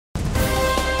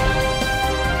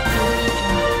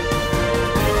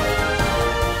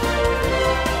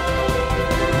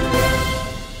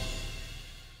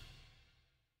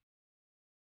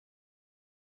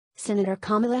Senator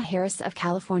Kamala Harris of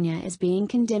California is being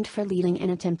condemned for leading an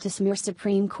attempt to smear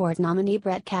Supreme Court nominee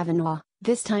Brett Kavanaugh,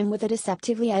 this time with a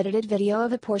deceptively edited video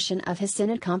of a portion of his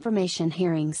Senate confirmation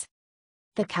hearings.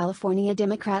 The California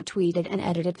Democrat tweeted an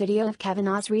edited video of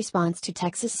Kavanaugh's response to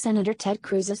Texas Senator Ted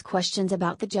Cruz's questions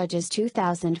about the judge's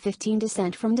 2015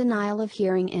 dissent from denial of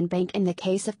hearing in bank in the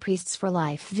case of Priests for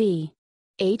Life v.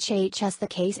 HHS. The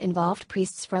case involved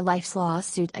Priests for Life's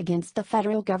lawsuit against the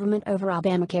federal government over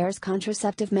Obamacare's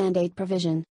contraceptive mandate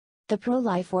provision. The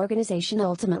pro-life organization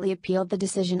ultimately appealed the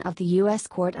decision of the U.S.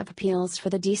 Court of Appeals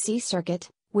for the D.C. Circuit,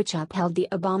 which upheld the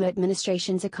Obama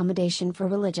administration's accommodation for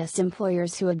religious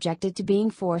employers who objected to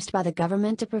being forced by the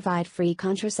government to provide free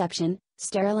contraception,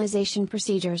 sterilization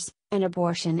procedures, and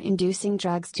abortion-inducing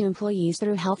drugs to employees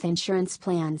through health insurance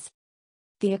plans.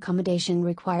 The accommodation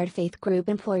required faith group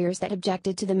employers that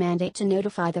objected to the mandate to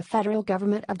notify the federal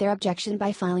government of their objection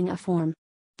by filing a form.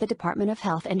 The Department of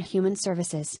Health and Human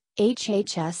Services,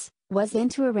 HHS, was then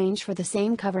to arrange for the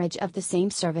same coverage of the same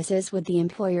services with the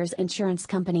employer's insurance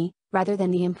company, rather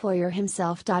than the employer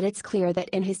himself. It's clear that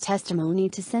in his testimony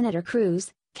to Senator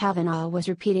Cruz, Kavanaugh was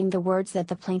repeating the words that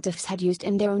the plaintiffs had used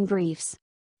in their own briefs.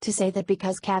 To say that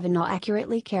because Kavanaugh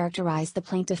accurately characterized the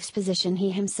plaintiff's position, he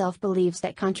himself believes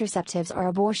that contraceptives are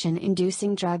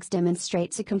abortion-inducing drugs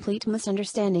demonstrates a complete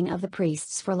misunderstanding of the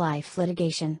Priests for Life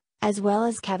litigation, as well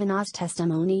as Kavanaugh's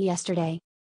testimony yesterday.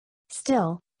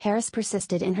 Still, Harris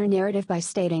persisted in her narrative by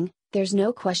stating, "There's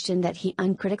no question that he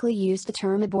uncritically used the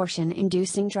term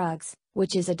abortion-inducing drugs,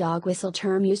 which is a dog whistle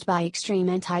term used by extreme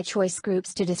anti-choice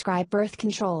groups to describe birth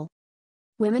control.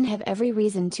 Women have every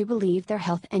reason to believe their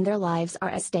health and their lives are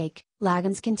at stake,"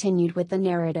 Lagans continued with the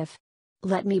narrative.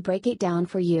 "Let me break it down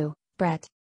for you, Brett.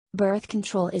 Birth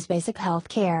control is basic health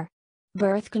care.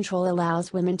 Birth control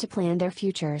allows women to plan their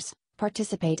futures,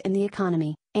 participate in the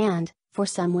economy, and, for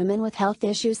some women with health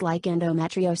issues like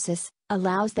endometriosis,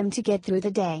 allows them to get through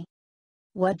the day.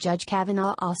 What Judge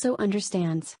Kavanaugh also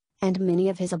understands, and many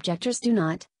of his objectors do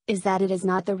not, is that it is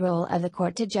not the role of the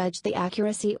court to judge the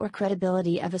accuracy or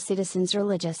credibility of a citizen's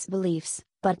religious beliefs,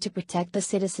 but to protect the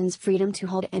citizen's freedom to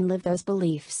hold and live those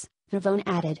beliefs," Navone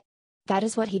added. "That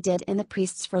is what he did in the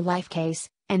Priests for Life case,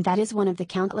 and that is one of the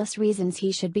countless reasons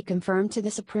he should be confirmed to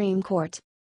the Supreme Court."